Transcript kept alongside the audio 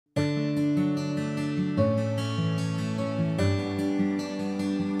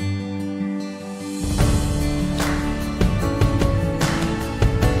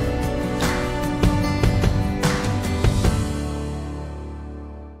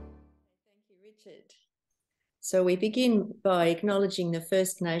Richard. So we begin by acknowledging the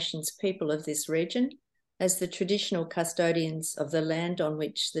First Nations people of this region as the traditional custodians of the land on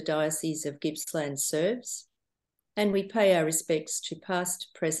which the Diocese of Gippsland serves, and we pay our respects to past,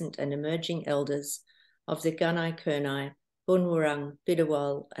 present and emerging elders of the Gunai Kurnai, Bunwurrung,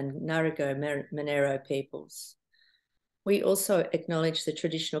 Bidawal and Ngarigo Monero peoples. We also acknowledge the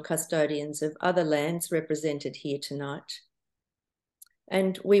traditional custodians of other lands represented here tonight.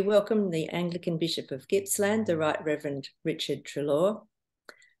 And we welcome the Anglican Bishop of Gippsland, the Right Reverend Richard Treloar,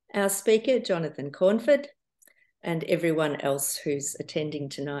 our speaker, Jonathon Cornford, and everyone else who's attending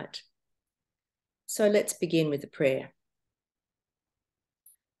tonight. So let's begin with a prayer.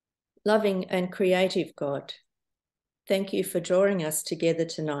 Loving and creative God, thank you for drawing us together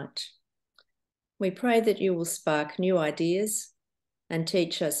tonight. We pray that you will spark new ideas and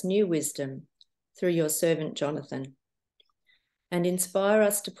teach us new wisdom through your servant Jonathon, and inspire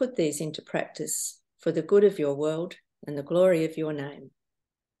us to put these into practice for the good of your world and the glory of your name.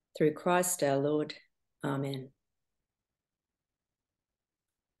 Through Christ our Lord. Amen.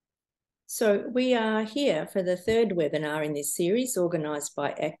 So we are here for the third webinar in this series organised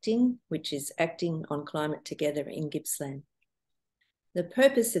by Acting, which is Acting on Climate Together in Gippsland. The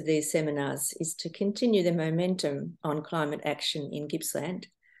purpose of these seminars is to continue the momentum on climate action in Gippsland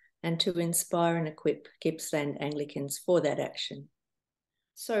and to inspire and equip Gippsland Anglicans for that action.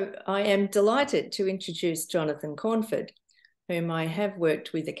 So I am delighted to introduce Jonathon Cornford, whom I have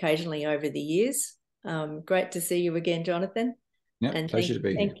worked with occasionally over the years. Great to see you again, Jonathon. Yeah, and pleasure to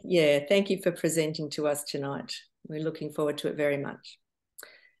be here. Thank you for presenting to us tonight. We're looking forward to it very much.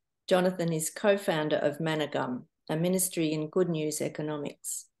 Jonathon is co-founder of Manna, a ministry in good news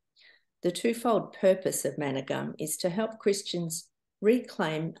economics. The twofold purpose of Manna is to help Christians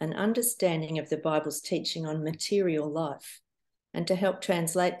reclaim an understanding of the Bible's teaching on material life and to help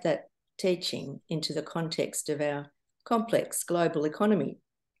translate that teaching into the context of our complex global economy.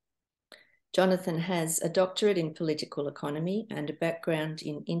 Jonathon has a doctorate in political economy and a background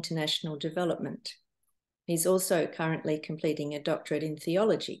in international development. He's also currently completing a doctorate in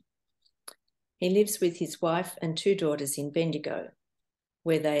theology. He lives with his wife and two daughters in Bendigo,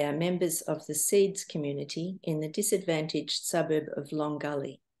 where they are members of the Seeds community in the disadvantaged suburb of Long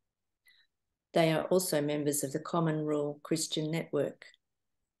Gully. They are also members of the Common Rule Christian Network.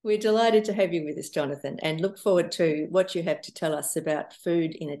 We're delighted to have you with us, Jonathon, and look forward to what you have to tell us about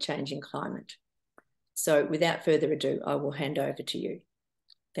food in a changing climate. So without further ado, I will hand over to you.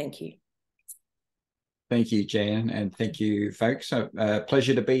 Thank you. Thank you, Jan, and thank you, folks.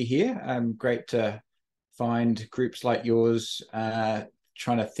 Pleasure to be here. Great to find groups like yours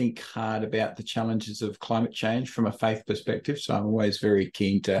trying to think hard about the challenges of climate change from a faith perspective. So I'm always very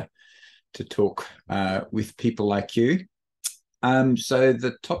keen to talk with people like you. So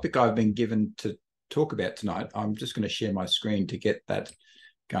the topic I've been given to talk about tonight, I'm just going to share my screen to get that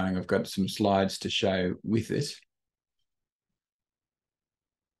going. I've got some slides to show with it.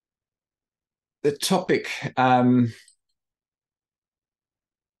 The topic I've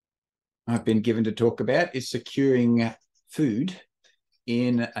been given to talk about is securing food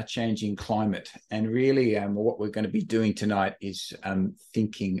in a changing climate. And really what we're going to be doing tonight is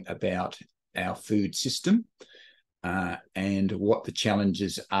thinking about our food system and what the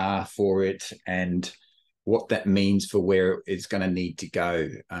challenges are for it and what that means for where it's going to need to go,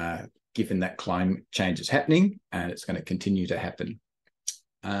 given that climate change is happening and it's going to continue to happen.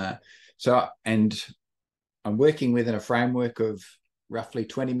 And I'm working within a framework of roughly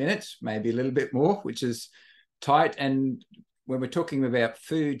 20 minutes, maybe a little bit more, which is tight. And when we're talking about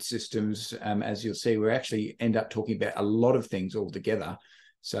food systems, as you'll see, we actually end up talking about a lot of things altogether.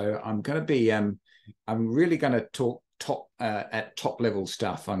 So I'm going to be, I'm really going to talk at top level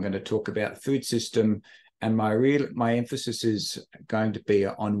stuff. I'm going to talk about the food system, and my emphasis is going to be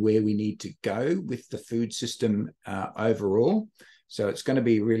on where we need to go with the food system overall. So it's going to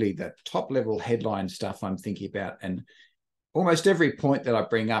be really the top level headline stuff I'm thinking about, and almost every point that I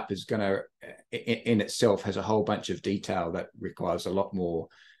bring up is going to, in itself, has a whole bunch of detail that requires a lot more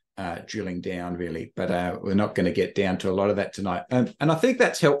drilling down, really. But we're not going to get down to a lot of that tonight. And I think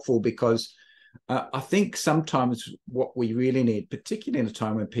that's helpful because I think sometimes what we really need, particularly in a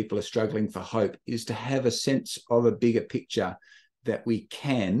time when people are struggling for hope, is to have a sense of a bigger picture that we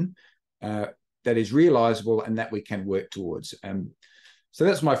can, that is realisable and that we can work towards. So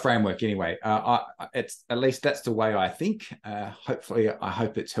that's my framework anyway. It's, at least that's the way I think. Hopefully, I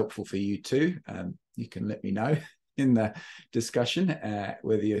hope it's helpful for you too. You can let me know in the discussion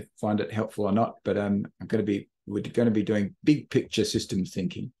whether you find it helpful or not. But we're going to be doing big picture systems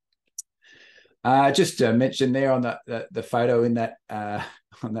thinking. Just to mention there on the photo in that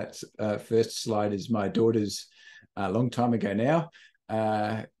on that first slide is my daughter's a long time ago now,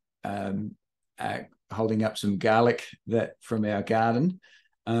 holding up some garlic that from our garden,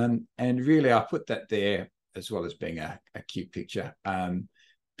 and really I put that there as well as being a cute picture,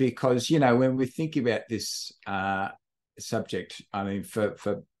 because when we think about this subject, I mean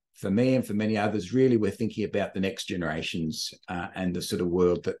for me and for many others, really we're thinking about the next generations and the sort of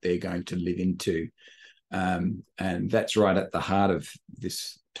world that they're going to live into. And that's right at the heart of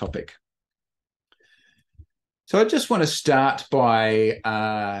this topic. So I just want to start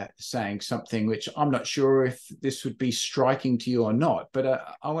by saying something which I'm not sure if this would be striking to you or not,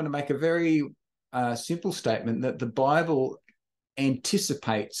 but I want to make a very simple statement that the Bible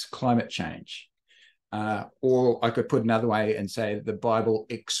anticipates climate change. Or I could put another way and say the Bible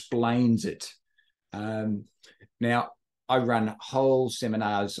explains it. Now, I run whole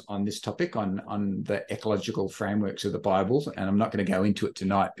seminars on this topic, on the ecological frameworks of the Bible, and I'm not going to go into it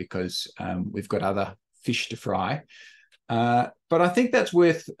tonight because we've got other fish to fry. But I think that's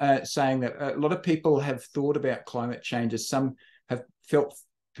worth saying that a lot of people have thought about climate change as some have felt,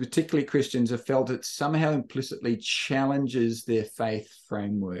 particularly Christians, have felt it somehow implicitly challenges their faith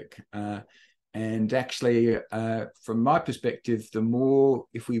framework. And actually, from my perspective, the more,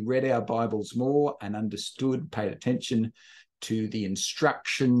 if we read our Bibles more and understood, paid attention to the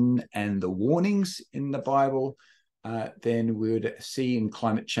instruction and the warnings in the Bible, then we would see in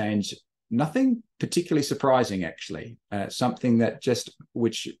climate change nothing particularly surprising, actually, something that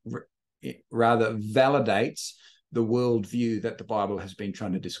which rather validates the worldview that the Bible has been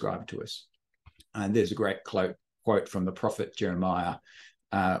trying to describe to us. And there's a great quote from the prophet Jeremiah,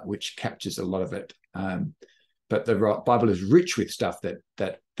 which captures a lot of it. But the Bible is rich with stuff that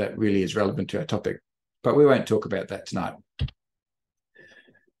really is relevant to our topic. But we won't talk about that tonight.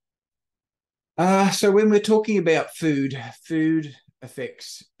 So when we're talking about food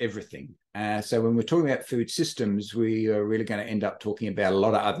affects everything. So when we're talking about food systems, we are really going to end up talking about a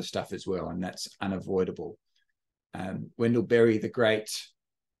lot of other stuff as well, and that's unavoidable. Wendell Berry, the great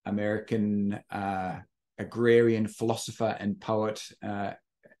American agrarian philosopher and poet,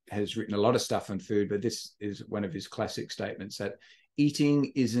 has written a lot of stuff on food, but this is one of his classic statements, that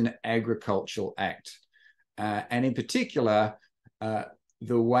eating is an agricultural act. And in particular, the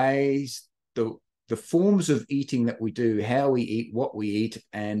forms of eating that we do, how we eat, what we eat,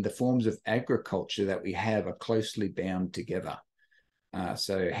 and the forms of agriculture that we have are closely bound together.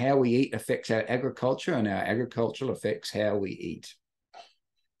 So how we eat affects our agriculture, and our agriculture affects how we eat.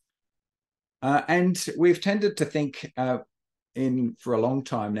 And we've tended to think for a long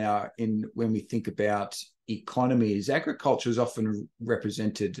time now, when we think about economies, agriculture is often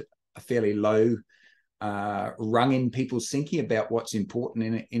represented a fairly low rung in people's thinking about what's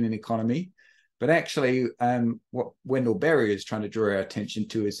important in an economy. But actually, what Wendell Berry is trying to draw our attention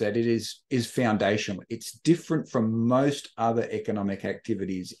to is that it is foundational. It's different from most other economic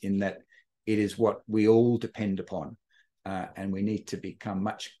activities in that it is what we all depend upon. And we need to become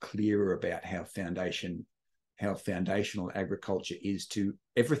much clearer about how foundational agriculture is to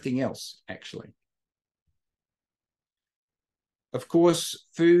everything else, actually. Of course,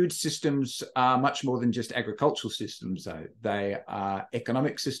 food systems are much more than just agricultural systems, though. They are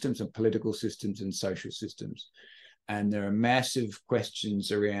economic systems and political systems and social systems. And there are massive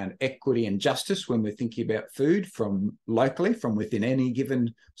questions around equity and justice when we're thinking about food, from locally, from within any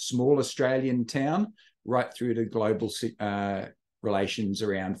given small Australian town, right through to global relations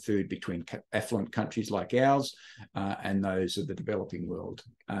around food between affluent countries like ours and those of the developing world.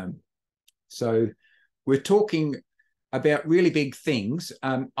 So we're talking about really big things.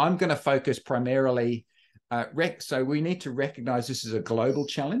 I'm going to focus primarily, so we need to recognize this is a global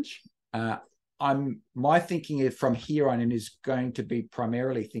challenge. My thinking from here on in is going to be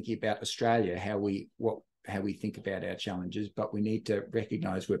primarily thinking about Australia, how we think about our challenges, but we need to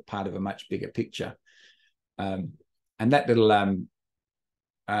recognize we're part of a much bigger picture. And that little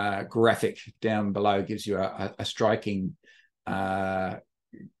graphic down below gives you a striking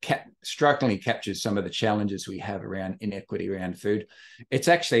strikingly captures some of the challenges we have around inequity around food. It's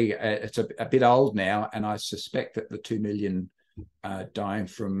actually it's a bit old now, and I suspect that the 2 million dying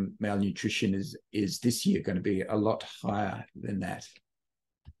from malnutrition is this year going to be a lot higher than that.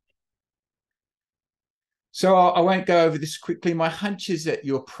 So I won't go over this quickly. My hunch is that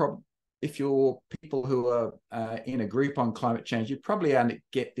if you're people who are in a group on climate change, you probably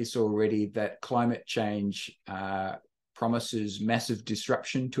get this already, that climate change promises massive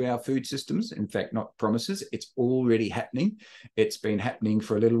disruption to our food systems. In fact, not promises, it's already happening. It's been happening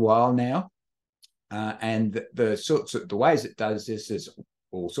for a little while now. And the ways it does this is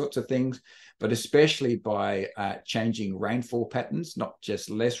all sorts of things, but especially by changing rainfall patterns, not just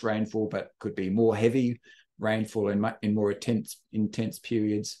less rainfall, but could be more heavy rainfall in more intense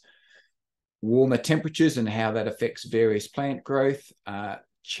periods, warmer temperatures and how that affects various plant growth,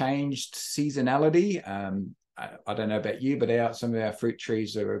 changed seasonality. I don't know about you, but some of our fruit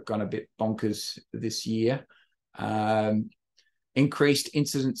trees have gone a bit bonkers this year. Increased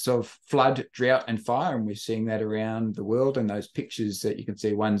incidence of flood, drought, and fire, and we're seeing that around the world. And those pictures that you can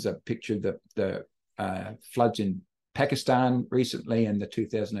see, one's a picture of the floods in Pakistan recently, and the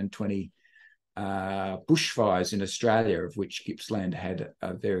 2020 bushfires in Australia, of which Gippsland had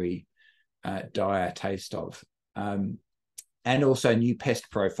a very dire taste of. And also new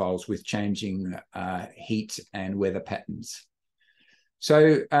pest profiles with changing heat and weather patterns.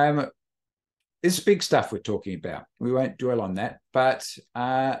 So this is big stuff we're talking about. We won't dwell on that, but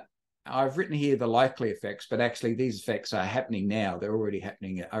I've written here the likely effects, but actually these effects are happening now. They're already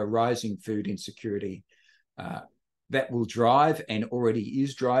happening. A rising food insecurity that will drive, and already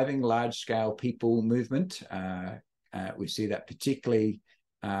is driving, large-scale people movement. We see that particularly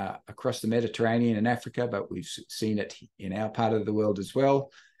across the Mediterranean and Africa, but we've seen it in our part of the world as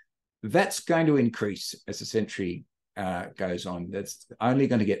well. That's going to increase as the century goes on. That's only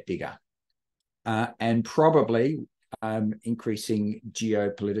going to get bigger. And probably increasing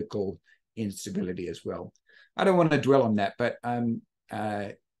geopolitical instability as well. I don't want to dwell on that, but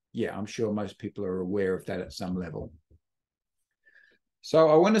yeah, I'm sure most people are aware of that at some level. So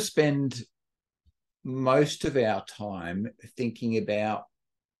I want to spend most of our time thinking about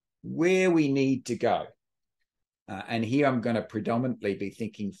where we need to go. And here I'm going to predominantly be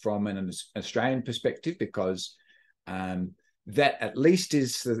thinking from an Australian perspective, because that at least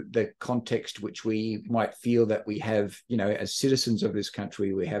is the context which we might feel that we have, as citizens of this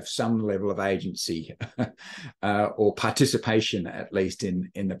country, we have some level of agency or participation, at least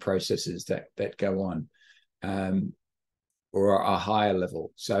in the processes that go on, or a higher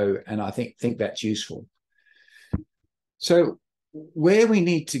level. So, and I think that's useful. So where we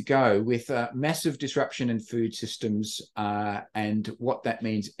need to go with massive disruption in food systems and what that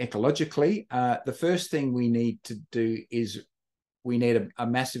means ecologically, the first thing we need to do is we need a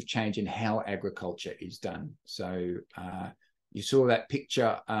massive change in how agriculture is done. So you saw that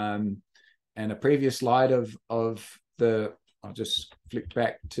picture and a previous slide of the, I'll just flick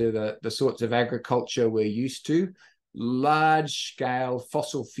back to the sorts of agriculture we're used to. Large scale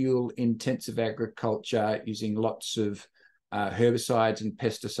fossil fuel intensive agriculture using lots of herbicides and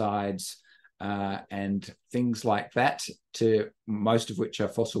pesticides and things like that, to most of which are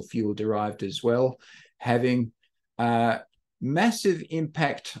fossil fuel derived as well, having massive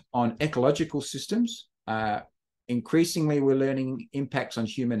impact on ecological systems. Increasingly, we're learning impacts on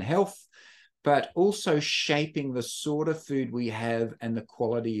human health, but also shaping the sort of food we have and the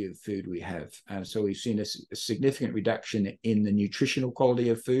quality of food we have. So we've seen a significant reduction in the nutritional quality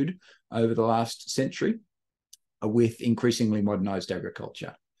of food over the last century with increasingly modernized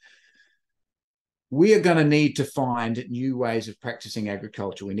agriculture. We are going to need to find new ways of practicing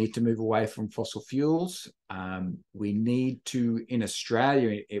agriculture. We need to move away from fossil fuels. We need to, in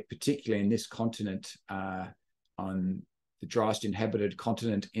Australia, particularly in this continent, on the driest inhabited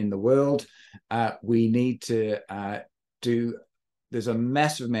continent in the world, we need to there's a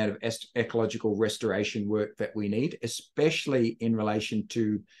massive amount of ecological restoration work that we need, especially in relation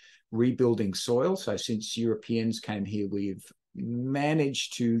to rebuilding soil. So since Europeans came here, we've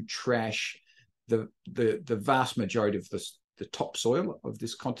managed to trash the vast majority of the topsoil of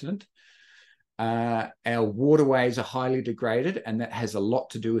this continent. Our waterways are highly degraded, and that has a lot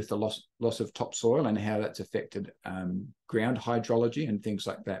to do with the loss of topsoil and how that's affected ground hydrology and things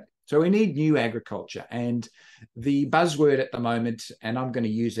like that. So we need new agriculture, and the buzzword at the moment, and I'm going to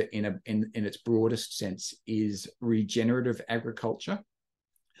use it in its broadest sense, is regenerative agriculture.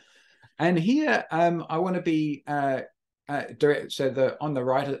 And here I want to be direct. So on the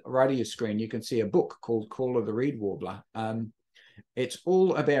right of your screen, you can see a book called Call of the Reed Warbler. It's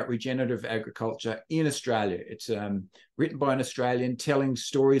all about regenerative agriculture in Australia. It's written by an Australian, telling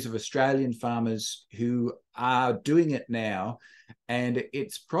stories of Australian farmers who are doing it now. And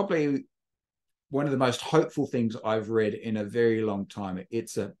it's probably one of the most hopeful things I've read in a very long time.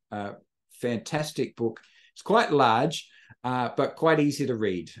 It's a fantastic book. It's quite large, but quite easy to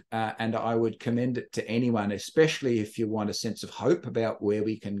read. And I would commend it to anyone, especially if you want a sense of hope about where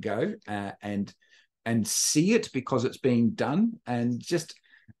we can go and see it because it's being done, and just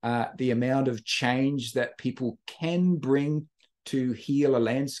the amount of change that people can bring to heal a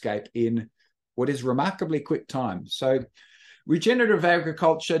landscape in what is remarkably quick time. So regenerative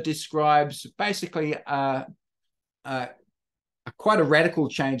agriculture describes basically quite a radical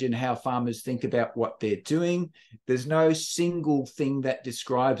change in how farmers think about what they're doing. There's no single thing that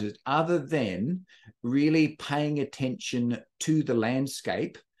describes it other than really paying attention to the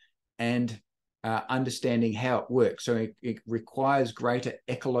landscape and understanding how it works. So it requires greater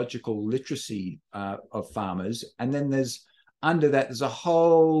ecological literacy of farmers. And then under that, there's a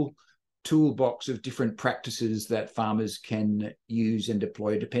whole toolbox of different practices that farmers can use and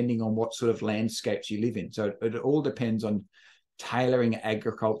deploy depending on what sort of landscapes you live in. So it all depends on tailoring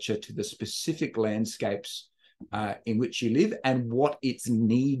agriculture to the specific landscapes in which you live and what its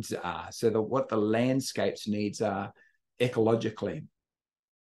needs are. So what the landscape's needs are ecologically.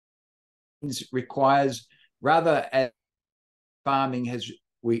 It requires, rather as farming has,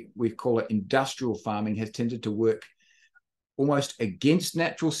 we call it industrial farming, has tended to work almost against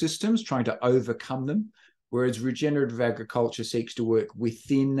natural systems, trying to overcome them, whereas regenerative agriculture seeks to work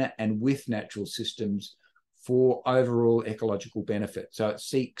within and with natural systems for overall ecological benefit. So it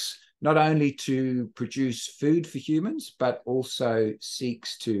seeks not only to produce food for humans, but also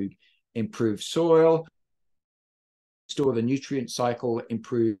seeks to improve soil, restore the nutrient cycle,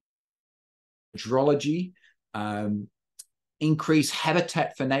 improve hydrology, increase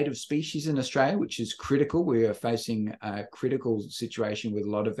habitat for native species in Australia, which is critical. We are facing a critical situation with a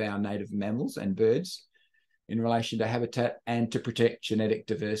lot of our native mammals and birds in relation to habitat, and to protect genetic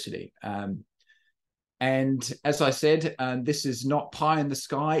diversity. And as I said, this is not pie in the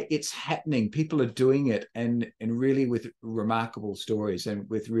sky. It's happening. People are doing it, and really with remarkable stories and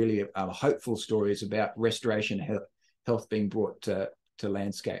with really hopeful stories about restoration health being brought to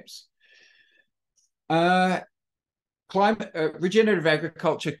landscapes. Regenerative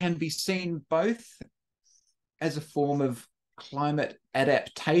agriculture can be seen both as a form of climate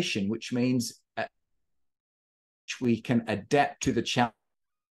adaptation, which means we can adapt to the challenges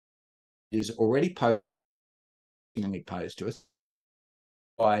already posed to us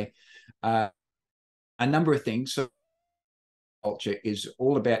by a number of things. So culture is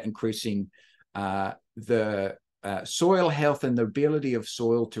all about increasing the soil health and the ability of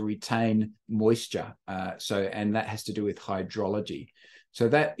soil to retain moisture. And that has to do with hydrology. So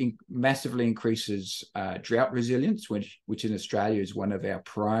that massively increases drought resilience, which in Australia is one of our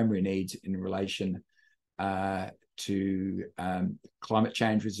primary needs in relation to climate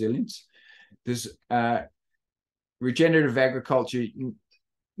change resilience. There's regenerative agriculture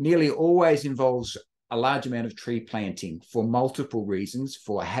nearly always involves a large amount of tree planting for multiple reasons,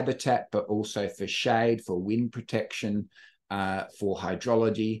 for habitat, but also for shade, for wind protection, for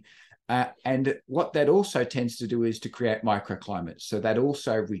hydrology. And what that also tends to do is to create microclimates. So that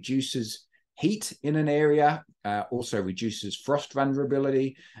also reduces heat in an area, also reduces frost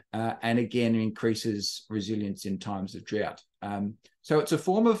vulnerability, and again, increases resilience in times of drought. So it's a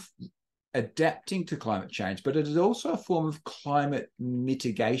form of adapting to climate change, but it is also a form of climate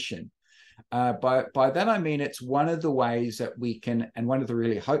mitigation. By that, I mean, it's one of the ways that we can, and one of the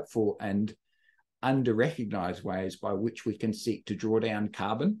really hopeful and under-recognized ways by which we can seek to draw down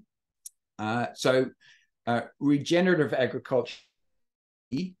carbon. Regenerative agriculture,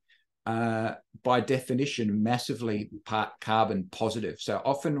 by definition, massively carbon positive. So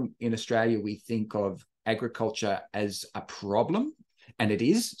often in Australia, we think of agriculture as a problem, and it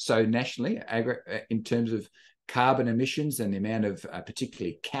is. So nationally, in terms of carbon emissions and the amount of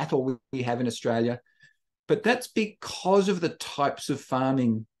particularly cattle we have in Australia. But that's because of the types of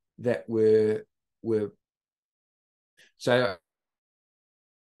farming that were so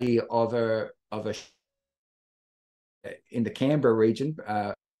of a in the Canberra region,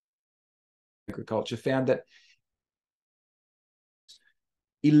 agriculture found that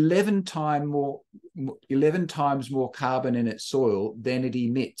 11 times more carbon in its soil than it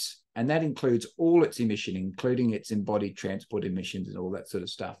emits. And that includes all its emission, including its embodied transport emissions and all that sort of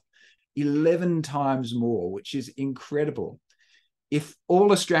stuff. 11 times more, which is incredible. If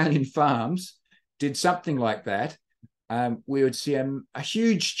all Australian farms did something like that, we would see a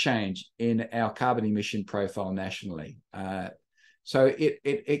huge change in our carbon emission profile nationally. So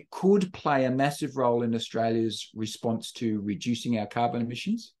it could play a massive role in Australia's response to reducing our carbon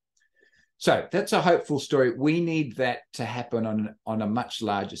emissions. So that's a hopeful story. We need that to happen on a much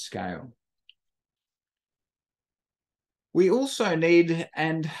larger scale. We also need,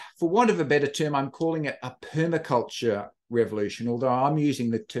 and for want of a better term, I'm calling it a permaculture revolution, although I'm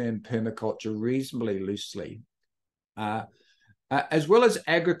using the term permaculture reasonably loosely. As well as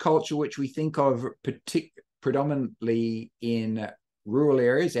agriculture, which we think of predominantly in rural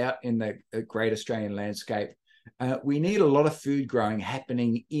areas out in the Great Australian landscape, We need a lot of food growing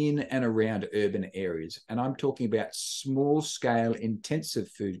happening in and around urban areas. And I'm talking about small scale intensive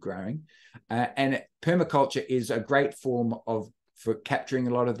food growing. And permaculture is a great form for capturing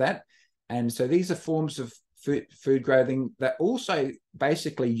a lot of that. And so these are forms of food growing that also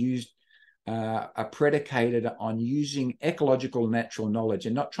basically are predicated on using ecological natural knowledge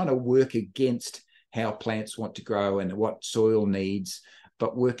and not trying to work against how plants want to grow and what soil needs,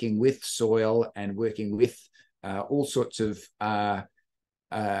 but working with soil and working with all sorts of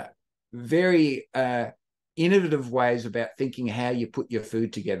very innovative ways about thinking how you put your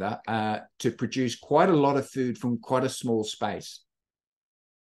food together to produce quite a lot of food from quite a small space.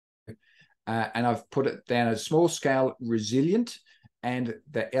 And I've put it down as small scale resilient, and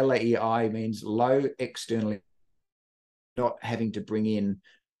the LEI means low externally, not having to bring in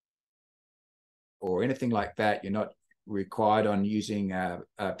or anything like that. You're not required on using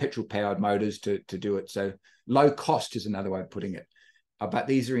petrol powered motors to do it. So low cost is another way of putting it. But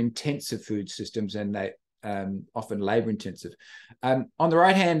these are intensive food systems, and they often labor intensive. On the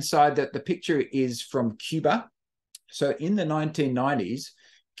right hand side, that the picture is from Cuba. So in the 1990s,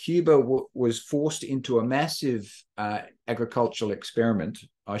 Cuba was forced into a massive agricultural experiment,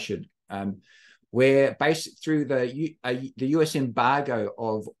 where through the US embargo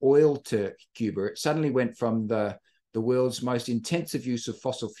of oil to Cuba, it suddenly went from the world's most intensive use of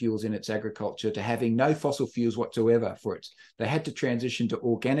fossil fuels in its agriculture to having no fossil fuels whatsoever for it. They had to transition to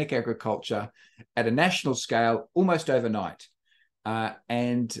organic agriculture at a national scale almost overnight.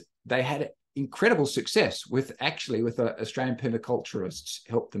 And they had incredible success with Australian permaculturists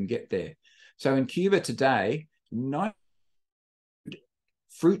helped them get there. So in Cuba today,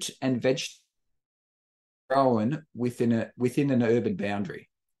 fruit and vegetables grown within an urban boundary,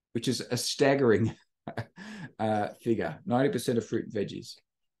 which is a staggering figure. 90% of fruit and veggies.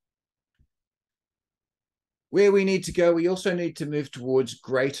 Where we need to go, we also need to move towards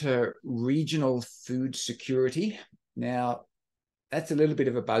greater regional food security. Now, that's a little bit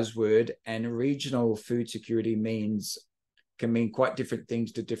of a buzzword, and regional food security can mean quite different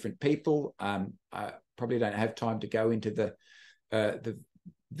things to different people. I probably don't have time to go into the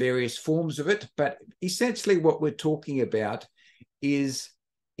various forms of it, but essentially what we're talking about is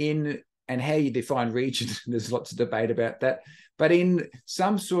and how you define region, there's lots of debate about that, but in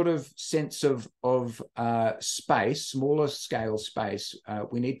some sort of sense of space, smaller scale space,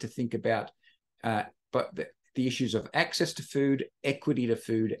 we need to think about the issues of access to food, equity to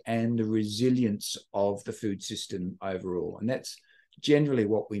food, and the resilience of the food system overall. And that's generally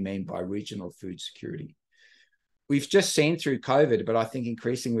what we mean by regional food security. We've just seen through COVID, but I think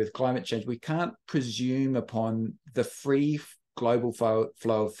increasing with climate change, we can't presume upon the free global flow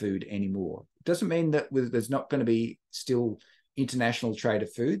of food anymore. It doesn't mean that there's not going to be still international trade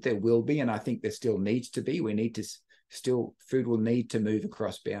of food. There will be, and I think there still needs to be. Food will need to move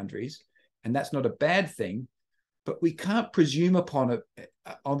across boundaries, and that's not a bad thing. But we can't presume upon it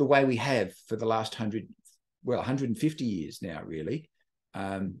on the way we have for the last 150 years now, really.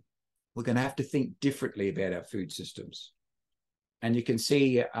 We're going to have to think differently about our food systems. And you can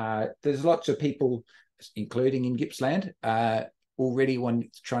see there's lots of people, including in Gippsland, already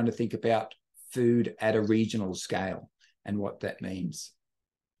trying to think about food at a regional scale and what that means.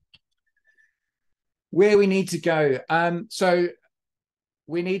 Where we need to go. So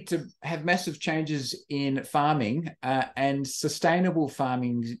we need to have massive changes in farming, and sustainable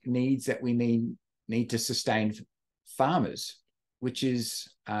farming needs that we need to sustain farmers, which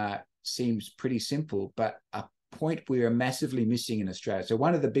seems pretty simple, but a point we are massively missing in Australia. So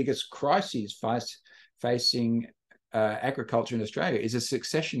one of the biggest crises facing agriculture in Australia is a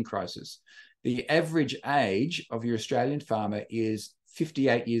succession crisis. The average age of your Australian farmer is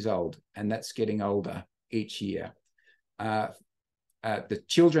 58 years old, and that's getting older each year. The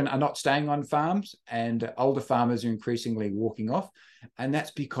children are not staying on farms, and older farmers are increasingly walking off. And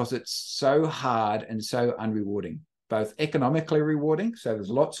that's because it's so hard and so unrewarding, both economically rewarding. So there's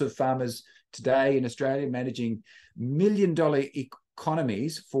lots of farmers today in Australia managing $1 million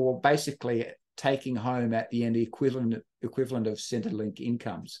economies for basically taking home at the end the equivalent of Centrelink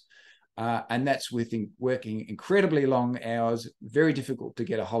incomes. And that's with working incredibly long hours, very difficult to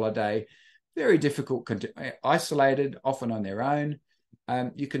get a holiday, very difficult, isolated, often on their own.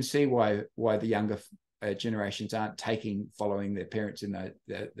 You can see why the younger generations aren't following their parents in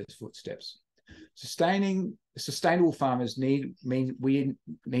those footsteps. Sustainable farmers we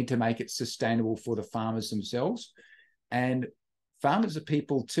need to make it sustainable for the farmers themselves. And farmers are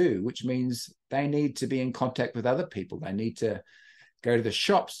people too, which means they need to be in contact with other people. They need to go to the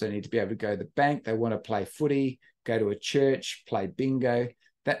shops. They need to be able to go to the bank. They want to play footy, go to a church, play bingo.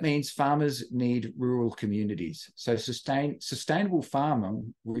 That means farmers need rural communities. So sustainable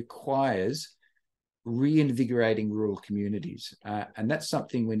farming requires reinvigorating rural communities. And that's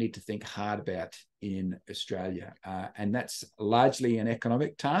something we need to think hard about in Australia. And that's largely an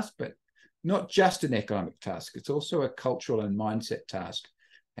economic task, but not just an economic task. It's also a cultural and mindset task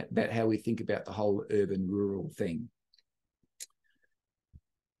about how we think about the whole urban-rural thing.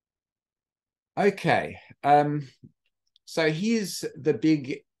 Okay, so here's the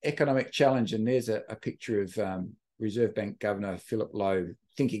big economic challenge, and there's a picture of Reserve Bank Governor Philip Lowe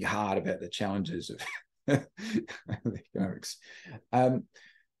thinking hard about the challenges of economics.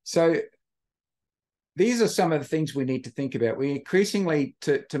 So these are some of the things we need to think about. We increasingly,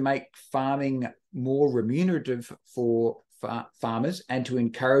 to make farming more remunerative for farmers and to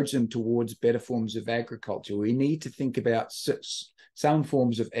encourage them towards better forms of agriculture, we need to think about some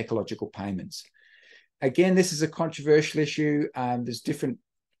forms of ecological payments. Again, this is a controversial issue. There's different,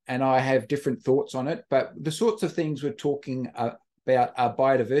 and I have different thoughts on it, but the sorts of things we're talking about are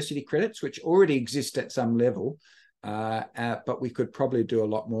biodiversity credits, which already exist at some level, but we could probably do a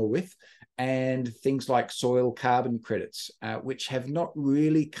lot more with, and things like soil carbon credits, which have not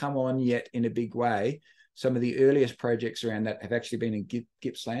really come on yet in a big way. Some of the earliest projects around that have actually been in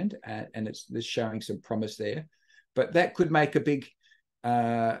Gippsland, and it's showing some promise there. But that could make a big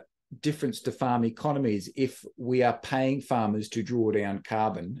difference to farm economies if we are paying farmers to draw down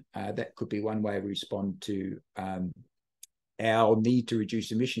carbon. That could be one way to respond to our need to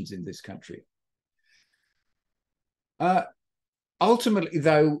reduce emissions in this country. Ultimately,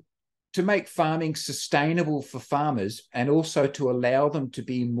 though, to make farming sustainable for farmers and also to allow them to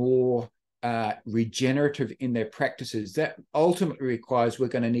be more regenerative in their practices, that ultimately requires we're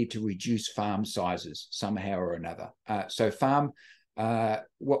going to need to reduce farm sizes somehow or another.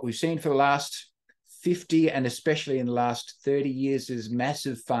 What we've seen for the last 50 and especially in the last 30 years is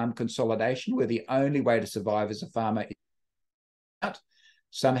massive farm consolidation, where the only way to survive as a farmer is out.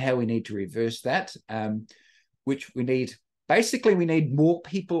 Somehow we need to reverse that, which we need. Basically, we need more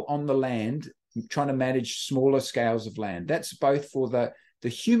people on the land trying to manage smaller scales of land. That's both for the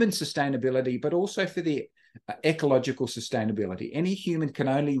human sustainability, but also for the ecological sustainability. Any human can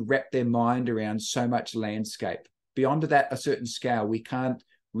only wrap their mind around so much landscape. Beyond that, a certain scale, we can't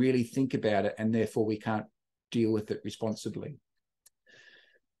really think about it, and therefore we can't deal with it responsibly.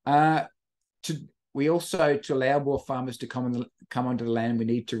 We also, to allow more farmers to come onto the land, we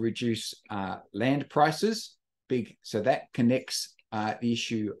need to reduce land prices. So that connects the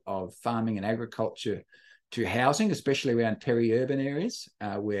issue of farming and agriculture to housing, especially around peri-urban areas,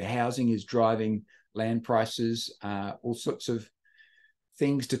 where housing is driving land prices, all sorts of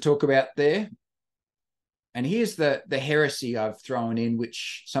things to talk about there. And here's the heresy I've thrown in,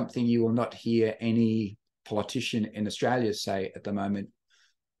 which something you will not hear any politician in Australia say at the moment.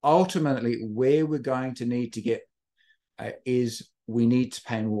 Ultimately, where we're going to need to get is we need to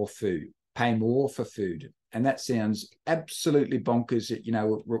pay more for food. And that sounds absolutely bonkers. You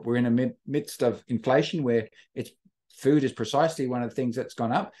know, we're in the midst of inflation where food is precisely one of the things that's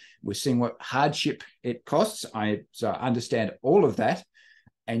gone up. We're seeing what hardship it costs. So I understand all of that.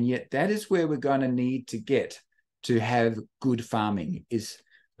 And yet that is where we're going to need to get to have good farming is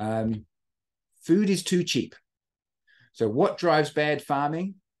food is too cheap. So what drives bad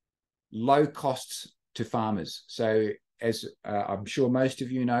farming? Low costs to farmers. So as I'm sure most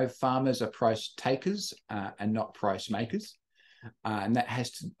of you know, farmers are price takers and not price makers. And that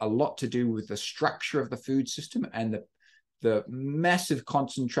has a lot to do with the structure of the food system and the massive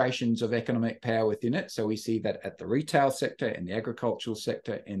concentrations of economic power within it. So we see that at the retail sector, in the agricultural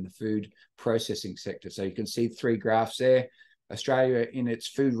sector, in the food processing sector. So you can see 3 graphs there. Australia in its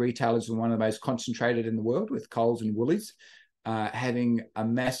food retail is one of the most concentrated in the world, with Coles and Woolies having a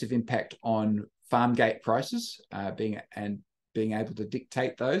massive impact on farm gate prices, being able to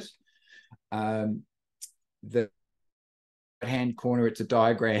dictate those. The right-hand corner, it's a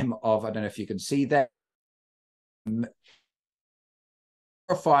diagram of, I don't know if you can see that, 4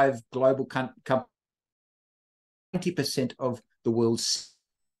 or 5 global companies, 20% of the world's,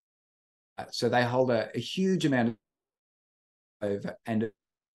 so they hold a huge amount of over and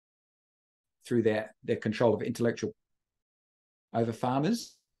through their control of intellectual over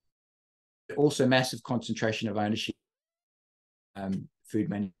farmers. Also massive concentration of ownership, food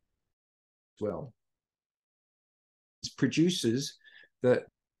manufacturers as well. It's producers that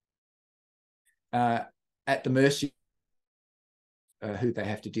at the mercy of who they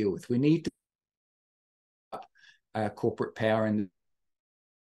have to deal with. We need to corporate power, and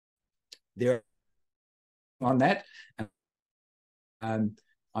they're on that. I'm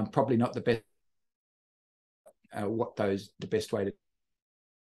probably not the best. The best way to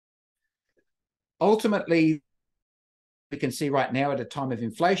ultimately, we can see right now at a time of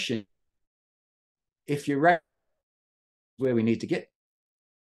inflation, if you're where we need to get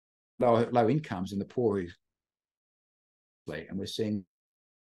low incomes and the poor, and we're seeing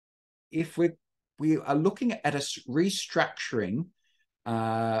if we are looking at a restructuring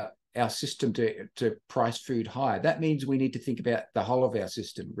our system to price food higher. That means we need to think about the whole of our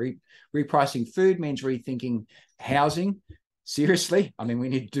system. Repricing food means rethinking housing. Seriously, I mean, we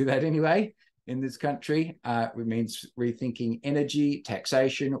need to do that anyway in this country. It means rethinking energy,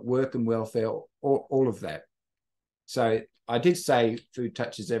 taxation, work and welfare, all of that. So I did say food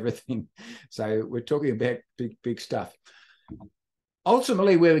touches everything. So we're talking about big stuff.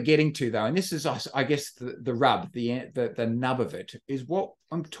 Ultimately, where we're getting to, though, and this is, I guess, the rub, the nub of it, is what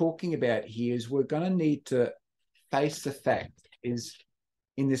I'm talking about here is we're going to need to face the fact is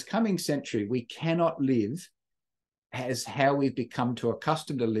in this coming century, we cannot live as how we've become too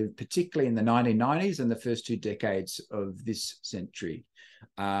accustomed to live, particularly in the 1990s and the first 2 decades of this century,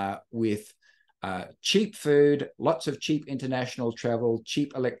 with cheap food, lots of cheap international travel,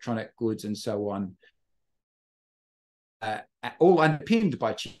 cheap electronic goods, and so on. All underpinned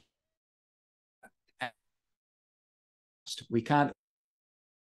by cheap. We can't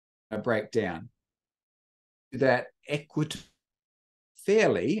break down that equity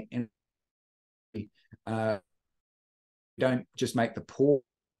fairly, and don't just make the poor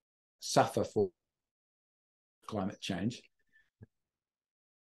suffer for climate change.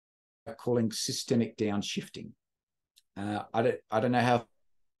 Calling systemic downshifting. I don't know how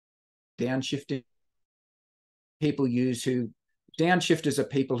downshifting people use. Who downshifters are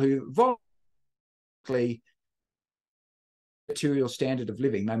people who voluntarily material standard of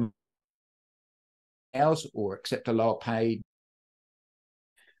living, no ours, or accept a lower paid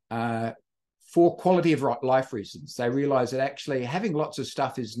for quality of life reasons. They realize that actually having lots of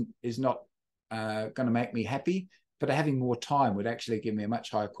stuff is not going to make me happy, but having more time would actually give me a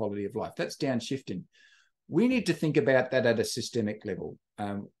much higher quality of life. That's downshifting. We need to think about that at a systemic level.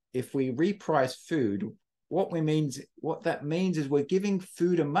 If we reprice food, what that means is we're giving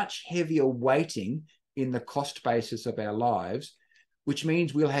food a much heavier weighting in the cost basis of our lives, which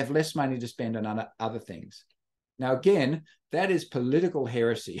means we'll have less money to spend on other things. Now, again, that is political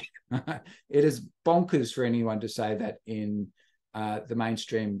heresy. It is bonkers for anyone to say that in the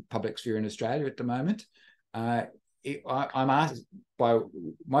mainstream public sphere in Australia at the moment. I'm asked by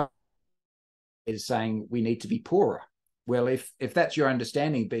my is saying we need to be poorer. Well, if that's your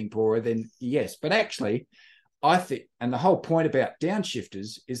understanding of being poorer, then yes. But actually, I think, and the whole point about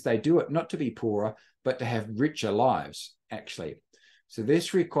downshifters is they do it not to be poorer, but to have richer lives, actually. So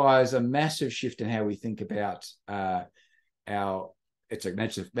this requires a massive shift in how we think about it's a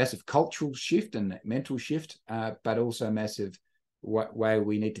massive cultural shift and mental shift, but also a massive way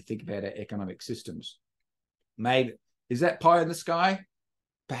we need to think about our economic systems. Maybe, is that pie in the sky?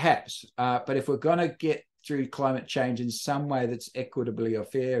 Perhaps, but if we're going to get through climate change in some way that's equitably or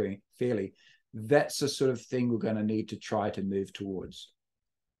fairly, that's the sort of thing we're going to need to try to move towards.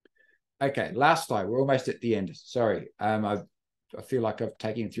 Okay, last slide. We're almost at the end. Sorry, I feel like I've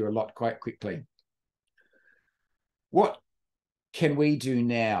taken you through a lot quite quickly. What can we do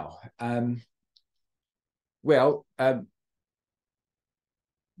now?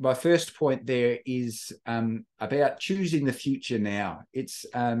 My first point there is about choosing the future now. It's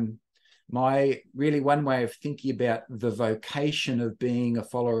one way of thinking about the vocation of being a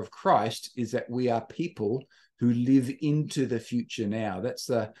follower of Christ is that we are people who live into the future now. That's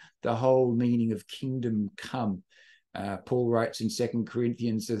the whole meaning of kingdom come. Paul writes in 2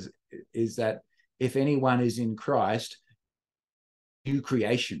 Corinthians is that if anyone is in Christ, new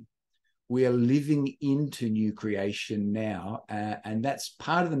creation. We are living into new creation now, and that's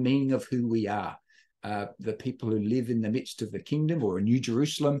part of the meaning of who we are. The people who live in the midst of the kingdom or a new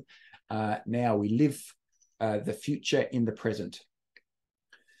Jerusalem. Now we live the future in the present.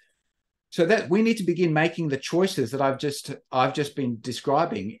 So that we need to begin making the choices that I've just been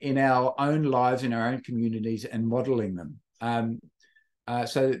describing in our own lives, in our own communities, and modeling them.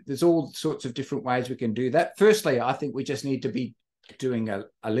 So there's all sorts of different ways we can do that. Firstly, I think we just need to be doing a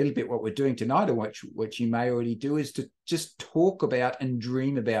little bit what we're doing tonight, and what you may already do, is to just talk about and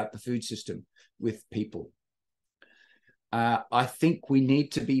dream about the food system with people. I think we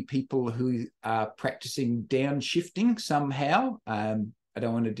need to be people who are practicing downshifting somehow. I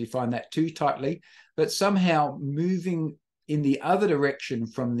don't want to define that too tightly, but somehow moving in the other direction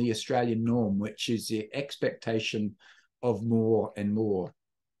from the Australian norm, which is the expectation of more and more.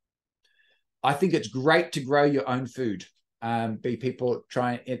 I think it's great to grow your own food. Be people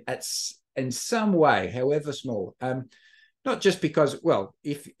trying it in some way, however small. Not just because, well,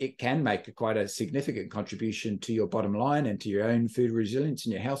 if it can make quite a significant contribution to your bottom line and to your own food resilience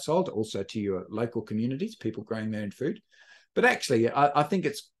in your household, also to your local communities, people growing their own food. But actually, I think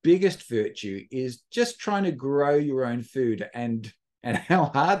its biggest virtue is just trying to grow your own food, and how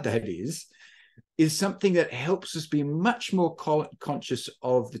hard that is something that helps us be much more conscious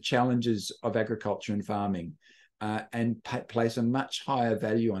of the challenges of agriculture and farming, and place a much higher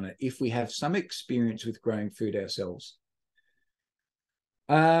value on it if we have some experience with growing food ourselves.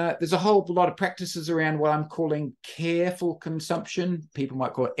 There's a whole lot of practices around what I'm calling careful consumption. People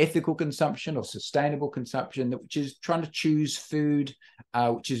might call it ethical consumption or sustainable consumption, which is trying to choose food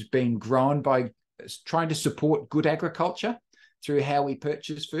which is being grown by trying to support good agriculture through how we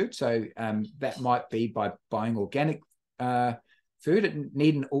purchase food. So that might be by buying organic food. It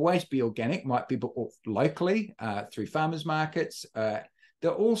needn't always be organic, might be bought locally through farmers markets. There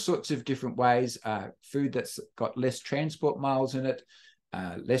are all sorts of different ways. Food that's got less transport miles in it,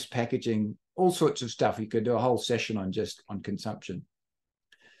 less packaging, all sorts of stuff. You could do a whole session on just on consumption.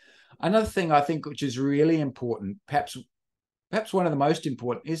 Another thing I think which is really important, perhaps one of the most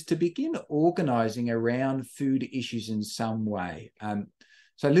important, is to begin organising around food issues in some way.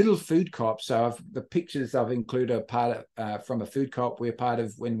 So little food co-ops. So the pictures I've included are part of, from a food co-op we're part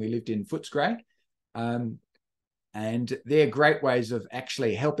of when we lived in Footscray. And they're great ways of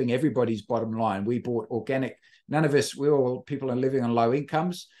actually helping everybody's bottom line. We bought organic. None of us, we were all people are living on low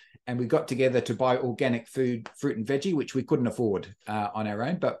incomes, and we got together to buy organic food, fruit and veggie, which we couldn't afford on our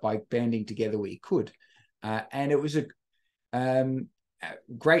own, but by banding together we could. And it was a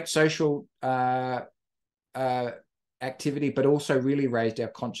great social activity, but also really raised our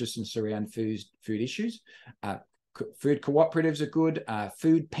consciousness around food issues. Food cooperatives are good.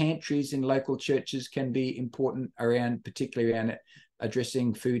 Food pantries in local churches can be important around, particularly around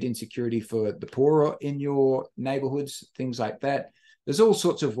addressing food insecurity for the poorer in your neighborhoods, things like that. There's all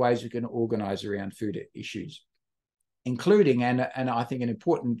sorts of ways we can organize around food issues, including, and I think an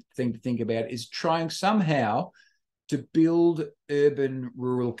important thing to think about is trying somehow to build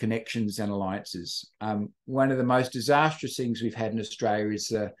urban-rural connections and alliances. One of the most disastrous things we've had in Australia is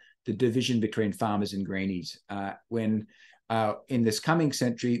the division between farmers and greenies. When in this coming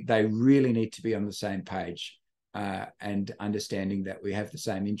century, they really need to be on the same page and understanding that we have the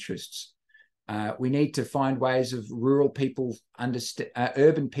same interests. We need to find ways of rural people,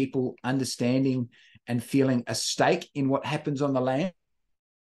 urban people understanding and feeling a stake in what happens on the land,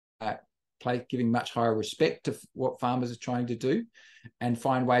 giving much higher respect to what farmers are trying to do, and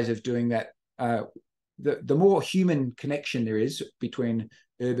find ways of doing that. The more human connection there is between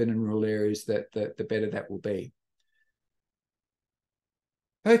urban and rural areas, the better that will be.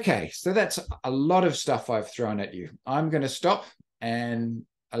 Okay, so that's a lot of stuff I've thrown at you. I'm going to stop and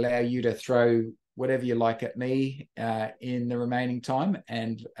allow you to throw whatever you like at me in the remaining time,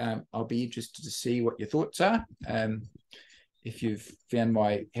 and I'll be interested to see what your thoughts are. If you've found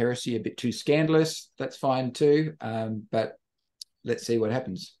my heresy a bit too scandalous, that's fine too, but let's see what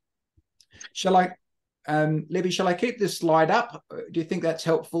happens. Shall I, Libby, shall I keep this slide up? Do you think that's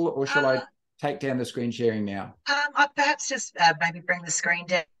helpful, or shall I take down the screen sharing now? I'll perhaps just maybe bring the screen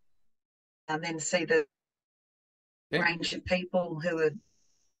down and then see the range of people who are.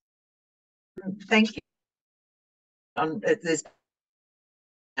 Thank you. There's,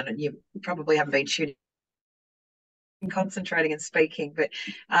 and you probably haven't been shooting, concentrating and speaking, but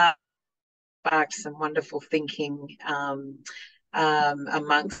sparked some wonderful thinking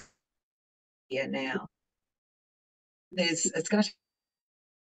amongst here now. It's going to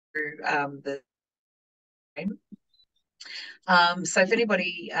through the. So if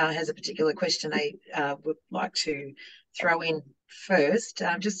anybody has a particular question they would like to throw in first,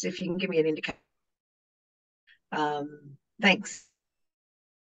 just if you can give me an indication. Thanks.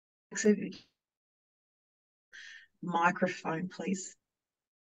 Microphone, please.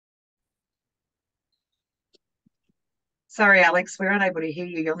 Sorry, Alex, we're unable to hear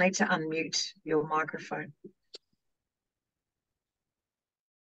you. You'll need to unmute your microphone.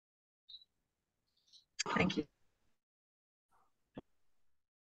 Thank you.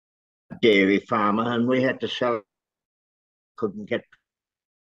 Dairy farmer, and we had to sell, couldn't get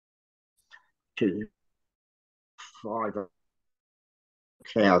to 5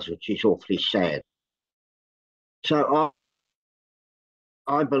 cows, which is awfully sad. So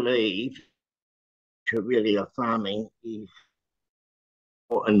I believe to really a farming is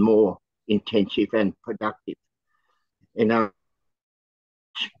more and more intensive and productive. You know,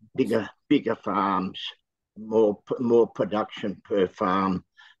 bigger farms, more production per farm,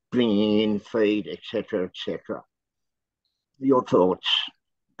 bringing in feed, etc., etc. Your thoughts?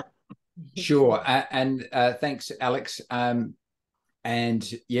 Sure. And thanks, Alex.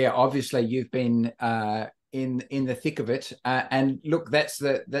 And yeah, obviously you've been in the thick of it. And look, that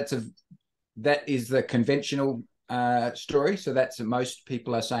is the conventional story. So that's most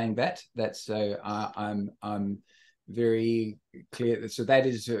people are saying that. That's so I'm very clear. So that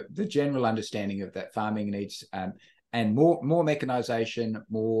is the general understanding of that farming needs and more mechanization,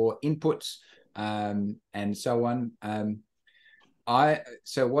 more inputs, and so on.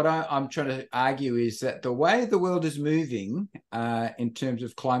 So what I'm trying to argue is that the way the world is moving in terms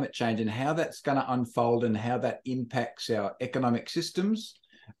of climate change and how that's going to unfold and how that impacts our economic systems,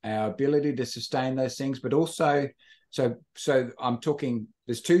 our ability to sustain those things, but also, so I'm talking,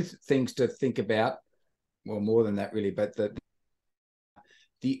 there's two things to think about, well, more than that really, but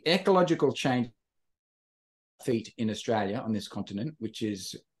the ecological change feat in Australia on this continent, which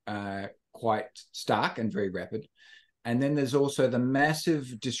is quite stark and very rapid. And then there's also the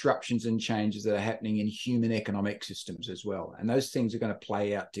massive disruptions and changes that are happening in human economic systems as well. And those things are going to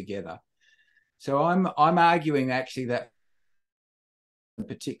play out together. So I'm arguing actually that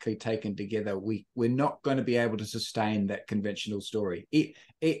particularly taken together, we're not going to be able to sustain that conventional story.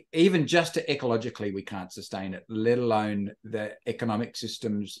 Even just ecologically, we can't sustain it, let alone the economic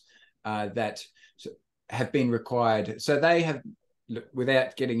systems that have been required. So they have,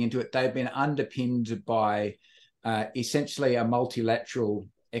 without getting into it, they've been underpinned by essentially a multilateral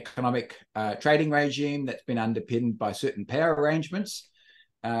economic trading regime that's been underpinned by certain power arrangements.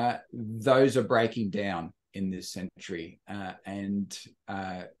 Those are breaking down in this century.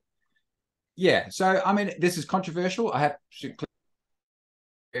 Yeah, so I mean, this is controversial. I have to,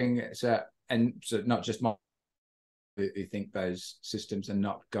 and so not just my who think those systems are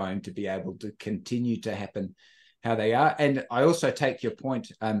not going to be able to continue to happen how they are. And I also take your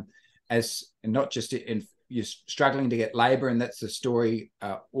point as not just in you're struggling to get labour, and that's the story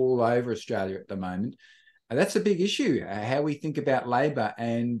all over Australia at the moment. That's a big issue, how we think about labour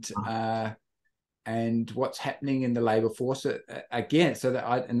and what's happening in the labour force again. So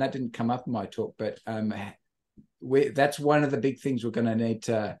that didn't come up in my talk, but that's one of the big things we're going to need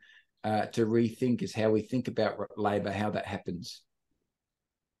to rethink is how we think about labour, how that happens.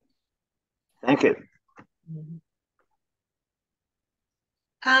 Thank you.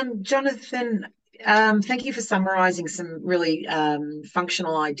 Jonathon, thank you for summarising some really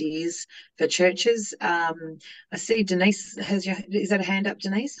functional ideas for churches. I see Denise is that a hand up,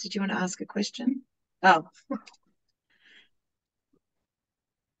 Denise? Did you want to ask a question? Oh.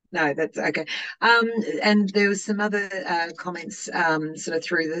 No, that's okay. And there was some other comments sort of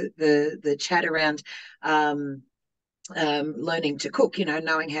through the chat around learning to cook,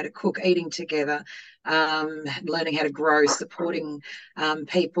 knowing how to cook, eating together, learning how to grow, supporting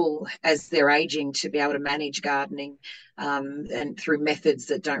people as they're aging to be able to manage gardening and through methods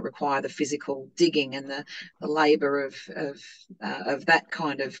that don't require the physical digging and the labour of that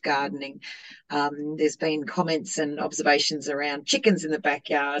kind of gardening. There's been comments and observations around chickens in the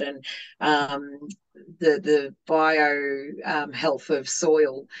backyard and the bio health of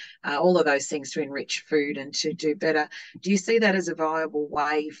soil, all of those things to enrich food and to do better. Do you see that as a viable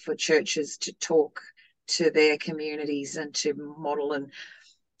way for churches to talk to their communities and to model and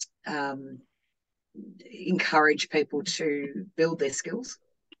encourage people to build their skills?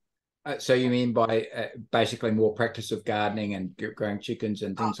 So you mean by basically more practice of gardening and growing chickens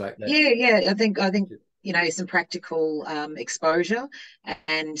and things like that? Yeah. I think some practical exposure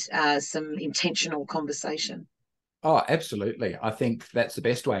and some intentional conversation. Oh, absolutely. I think that's the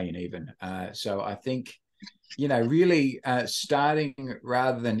best way in even. So I think, really starting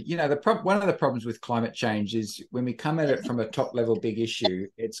rather than, one of the problems with climate change is when we come at it from a top level big issue,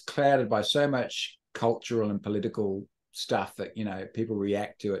 it's clouded by so much cultural and political stuff that, people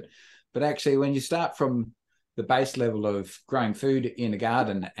react to it. But actually, when you start from the base level of growing food in a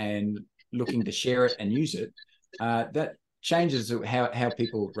garden and looking to share it and use it, that changes how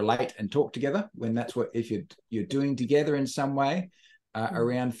people relate and talk together. When that's what, if you're doing together in some way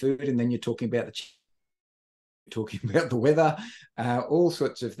around food, and then you're talking about the weather, all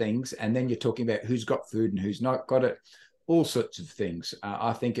sorts of things, and then you're talking about who's got food and who's not got it, all sorts of things.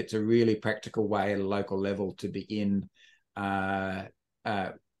 I think it's a really practical way at a local level to begin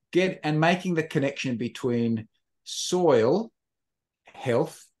making the connection between soil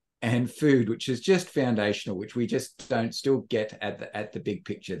health and food, which is just foundational, which we just don't still get at the big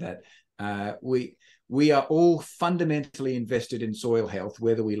picture, that we are all fundamentally invested in soil health,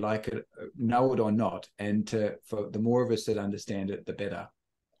 whether we like it, know it or not. And for the more of us that understand it, the better.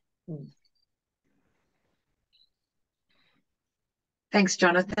 Thanks,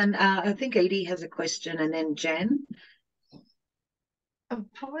 Jonathon. I think Edie has a question, and then Jan.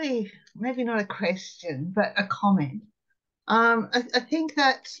 Probably maybe not a question, but a comment. I think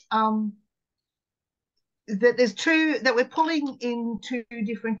that that we're pulling in two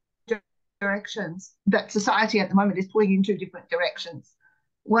different directions. That society at the moment is pulling in two different directions.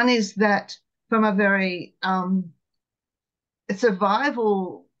 One is that from a very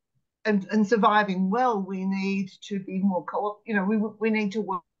survival and surviving well, we need to be more we need to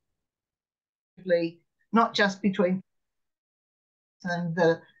work not just between and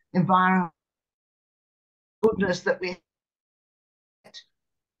the environment goodness that we have.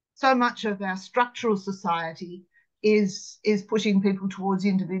 So much of our structural society is pushing people towards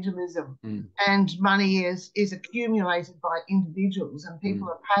individualism, and money is accumulated by individuals, and people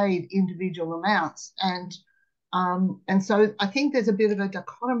are paid individual amounts, and so I think there's a bit of a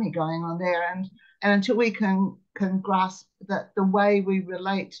dichotomy going on there, and until we can grasp that the way we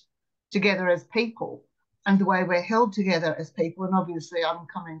relate together as people and the way we're held together as people, and obviously I'm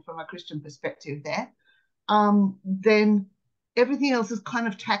coming from a Christian perspective there, then everything else is kind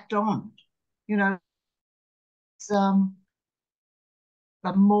of tacked on. You know, it's a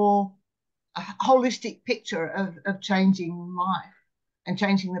more holistic picture of changing life and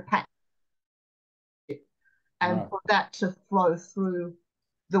changing the pattern, and for that to flow through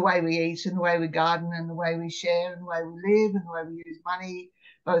the way we eat and the way we garden and the way we share and the way we live and the way we use money,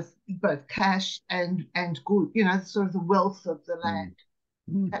 both cash and good, sort of the wealth of the land.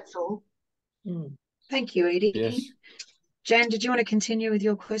 That's all. Thank you, Edie. Yes. Jan, did you want to continue with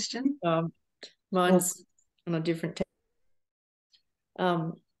your question? Mine's on a different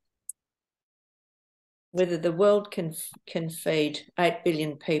whether the world can feed 8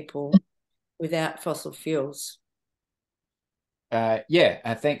 billion people without fossil fuels.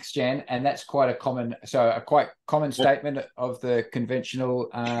 Thanks, Jan. And that's quite a common statement of the conventional,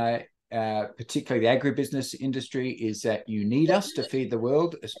 particularly the agribusiness industry, is that you need us to feed the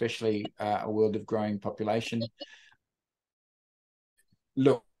world, especially a world of growing population.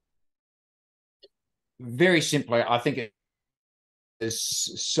 Look, very simply, I think there's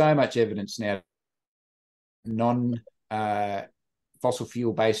so much evidence now non-fossil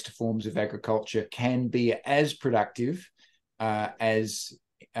fuel-based forms of agriculture can be as productive as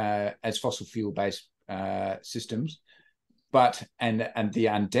fossil fuel-based systems, but the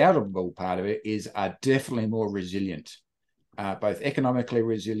undoubtable part of it is are definitely more resilient, both economically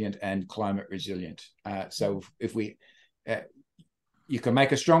resilient and climate resilient. So if we you can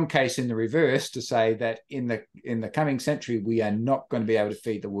make a strong case in the reverse to say that in the coming century we are not going to be able to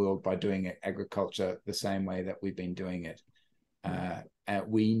feed the world by doing agriculture the same way that we've been doing it.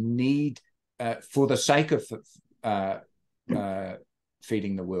 We need, for the sake of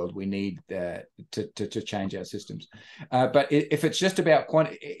feeding the world, we need to change our systems. But if it's just about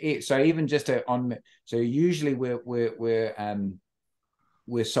quantity, so even just so usually we're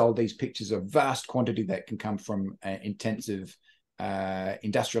sold these pictures of vast quantity that can come from intensive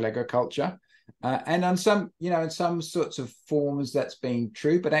industrial agriculture, and on some, in some sorts of forms that's been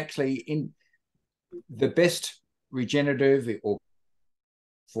true, but actually in the best regenerative or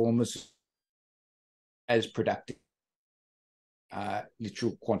forms as productive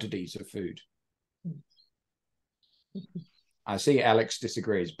literal quantities of food. I see Alex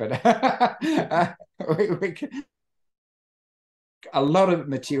disagrees, but we can, a lot of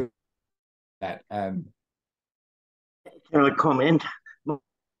material that Can I comment? My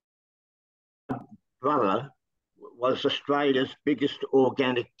brother was Australia's biggest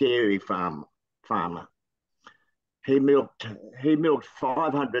organic dairy farmer. He milked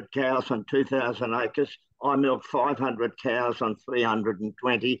 500 cows on 2,000 acres. I milked 500 cows on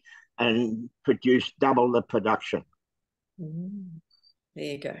 320 and produced double the production. There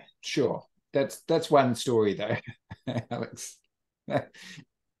you go. Sure. That's one story though, Alex.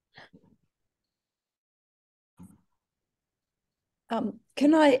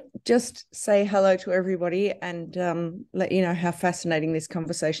 Can I just say hello to everybody and let you know how fascinating this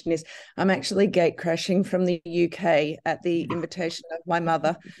conversation is? I'm actually gate crashing from the UK at the invitation of my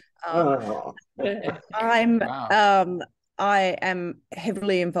mother. I am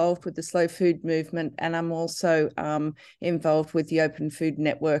heavily involved with the slow food movement, and I'm also involved with the Open Food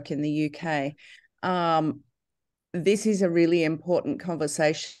Network in the UK. This is a really important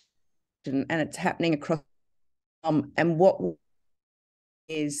conversation, and it's happening across. And what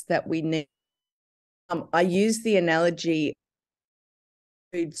is that we need. I use the analogy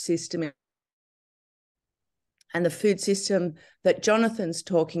food system, and the food system that Jonathan's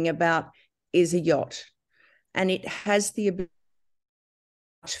talking about is a yacht, and it has the ability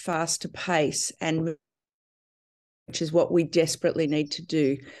to much faster pace, and which is what we desperately need to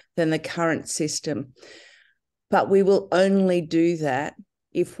do than the current system. but we will only do that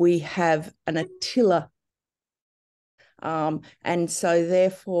if we have an Attila. And so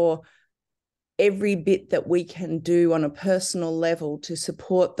therefore, every bit that we can do on a personal level to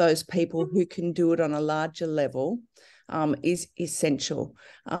support those people who can do it on a larger level is essential.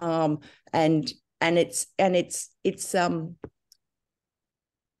 And it's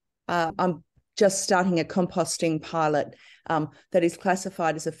I'm just starting a composting pilot that is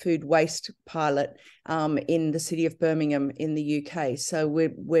classified as a food waste pilot in the city of Birmingham in the UK. So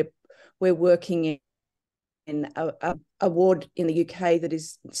we're working in a ward in the UK that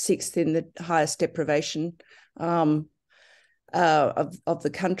is 6th in the highest deprivation of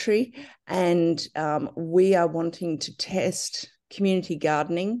the country, and we are wanting to test community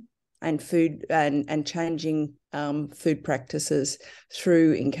gardening and food and changing food practices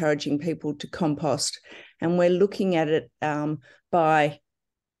through encouraging people to compost. And we're looking at it by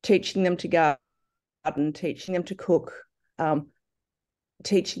teaching them to garden, teaching them to cook,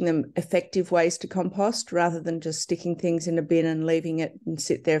 teaching them effective ways to compost rather than just sticking things in a bin and leaving it and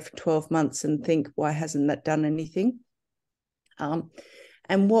sit there for 12 months and think, why hasn't that done anything? And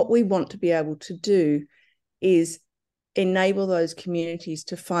what we want to be able to do is enable those communities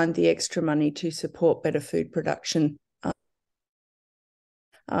to find the extra money to support better food production.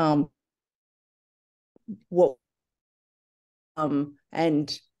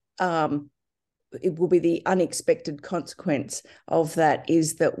 It will be the unexpected consequence of that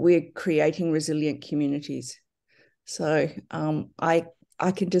is that we're creating resilient communities. So I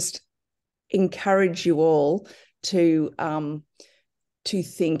can just encourage you all to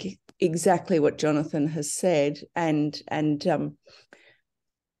think exactly what Jonathon has said and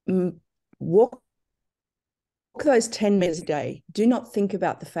walk those 10 meters a day. Do not think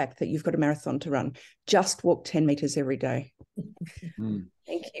about the fact that you've got a marathon to run. Just walk 10 meters every day.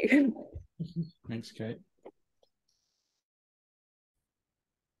 Thank you. Thanks, Kate.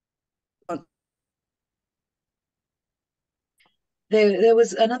 There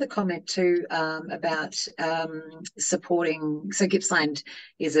was another comment too about supporting. So Gippsland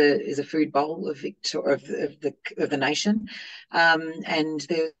is a food bowl of the nation, and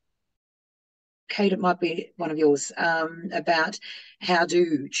there, Kate, it might be one of yours about how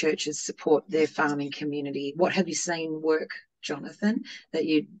do churches support their farming community. What have you seen work, Jonathon, that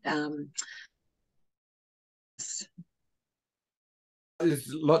you?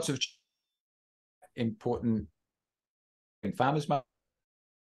 There's lots of important farmers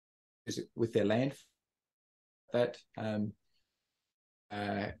with their land.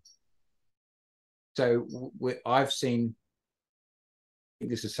 So I've seen. I think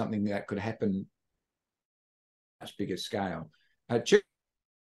this is something that could happen much bigger scale. Churches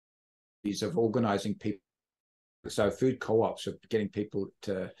of organising people, so food co-ops of getting people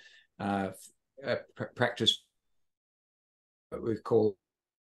to practice what we call.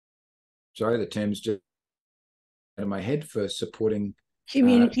 Sorry, the term's just out of my head for supporting.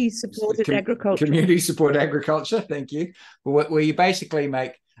 Community supported agriculture. Community support agriculture, thank you. Where you basically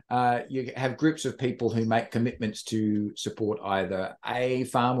make, you have groups of people who make commitments to support either a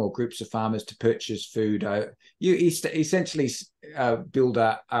farm or groups of farmers to purchase food. You essentially build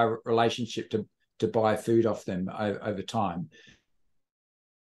a relationship to buy food off them over time.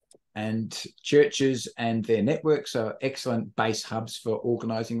 And churches and their networks are excellent base hubs for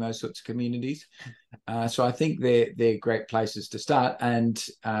organising those sorts of communities. So I think they're great places to start, and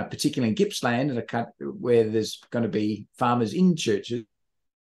particularly in Gippsland, where there's going to be farmers in churches,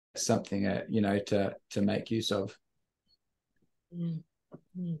 something to make use of.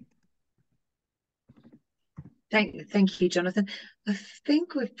 Thank you, Jonathon. I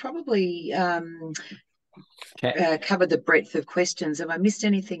think we've probably covered the breadth of questions. Have I missed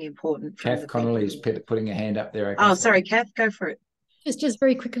anything important? Kath Connolly's putting a hand up there. Oh, sorry, Kath, go for it. Just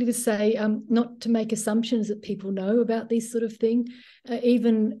very quickly to say, not to make assumptions that people know about this sort of thing,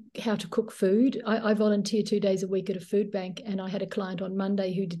 even how to cook food. I volunteer 2 days a week at a food bank, and I had a client on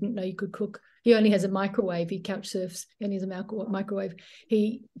Monday who didn't know you could cook. He only has a microwave. He couch surfs, he only has a microwave.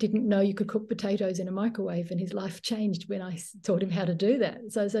 He didn't know you could cook potatoes in a microwave, and his life changed when I taught him how to do that.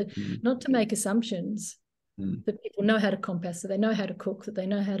 So not to make assumptions that people know how to compost, that they know how to cook, that they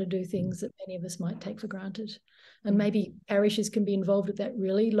know how to do things that many of us might take for granted. And maybe parishes can be involved with that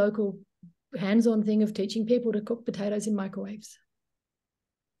really local hands-on thing of teaching people to cook potatoes in microwaves.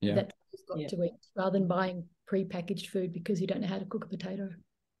 Yeah. That you've got to eat, rather than buying pre-packaged food because you don't know how to cook a potato.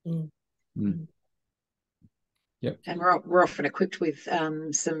 Yep. And we're often equipped with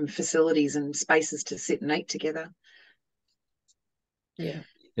some facilities and spaces to sit and eat together. Yeah.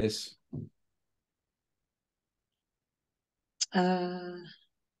 Yes.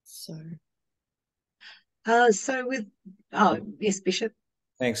 So So with, yes, Bishop.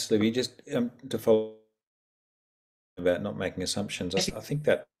 Thanks, Libby. Just to follow about not making assumptions, I think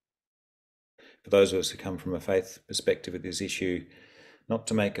that for those of us who come from a faith perspective of this issue, not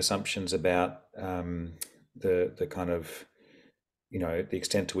to make assumptions about the kind of, the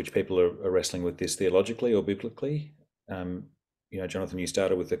extent to which people are wrestling with this theologically or biblically. Jonathon, you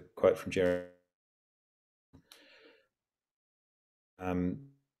started with a quote from Jeremy.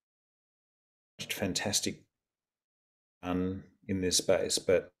 Fantastic in this space,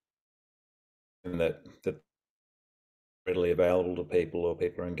 but that readily available to people, or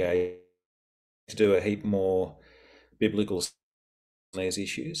people are engaged to do a heap more biblical on these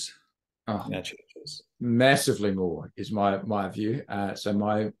issues in our churches. Massively more is my view. So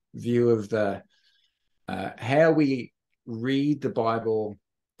my view of the how we read the Bible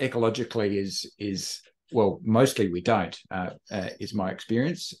ecologically is well, mostly we don't, is my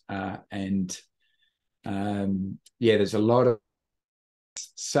experience. There's a lot of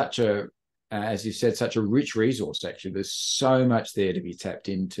such a, as you said, such a rich resource, actually. There's so much there to be tapped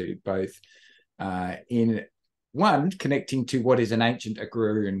into, both in one, connecting to what is an ancient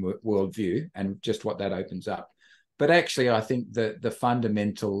agrarian worldview and just what that opens up. But actually, I think that the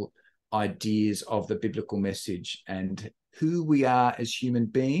fundamental ideas of the biblical message and who we are as human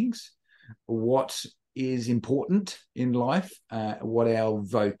beings, what is important in life, what our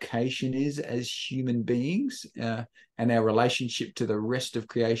vocation is as human beings, and our relationship to the rest of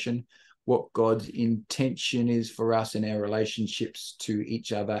creation, what God's intention is for us in our relationships to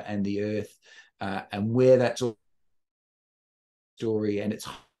each other and the earth, and where that's all story and its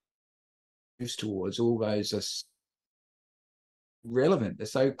moves towards, all those are relevant. They're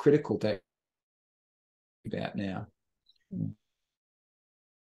so critical to about now.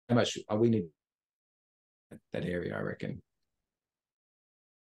 How much we need that area, I reckon.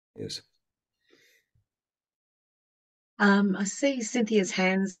 Yes. I see Cynthia's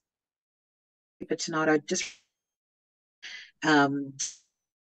hands, but tonight I just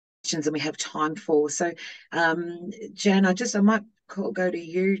questions and we have time for. So, Jan, I might go to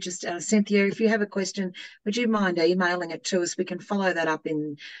you. Just Cynthia, if you have a question, would you mind emailing it to us? We can follow that up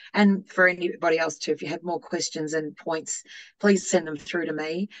and for anybody else too. If you have more questions and points, please send them through to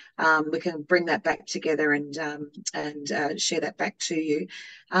me. We can bring that back together and share that back to you.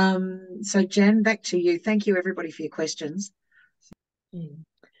 So, Jan, back to you. Thank you, everybody, for your questions.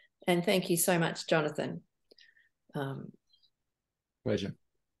 And thank you so much, Jonathon. Pleasure.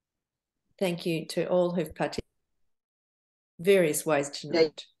 Thank you to all who've participated in various ways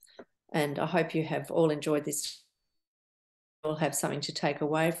tonight. And I hope you have all enjoyed this. We'll have something to take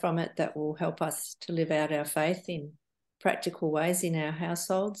away from it that will help us to live out our faith in practical ways in our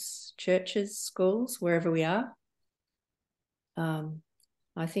households, churches, schools, wherever we are.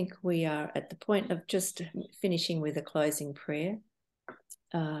 I think we are at the point of just finishing with a closing prayer,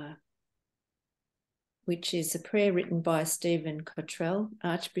 which is a prayer written by Stephen Cottrell,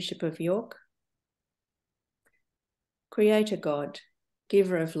 Archbishop of York. Creator God,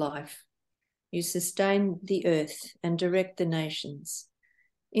 giver of life, you sustain the earth and direct the nations.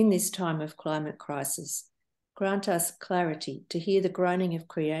 In this time of climate crisis, grant us clarity to hear the groaning of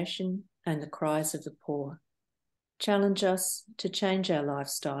creation and the cries of the poor. Challenge us to change our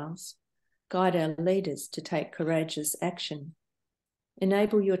lifestyles. Guide our leaders to take courageous action.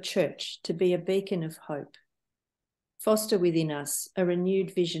 Enable your church to be a beacon of hope. Foster within us a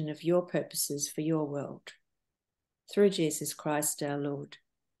renewed vision of your purposes for your world. Through Jesus Christ our Lord,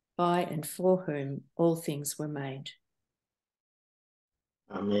 by and for whom all things were made.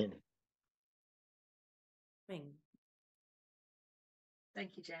 Amen.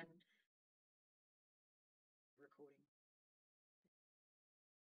 Thank you, Jan.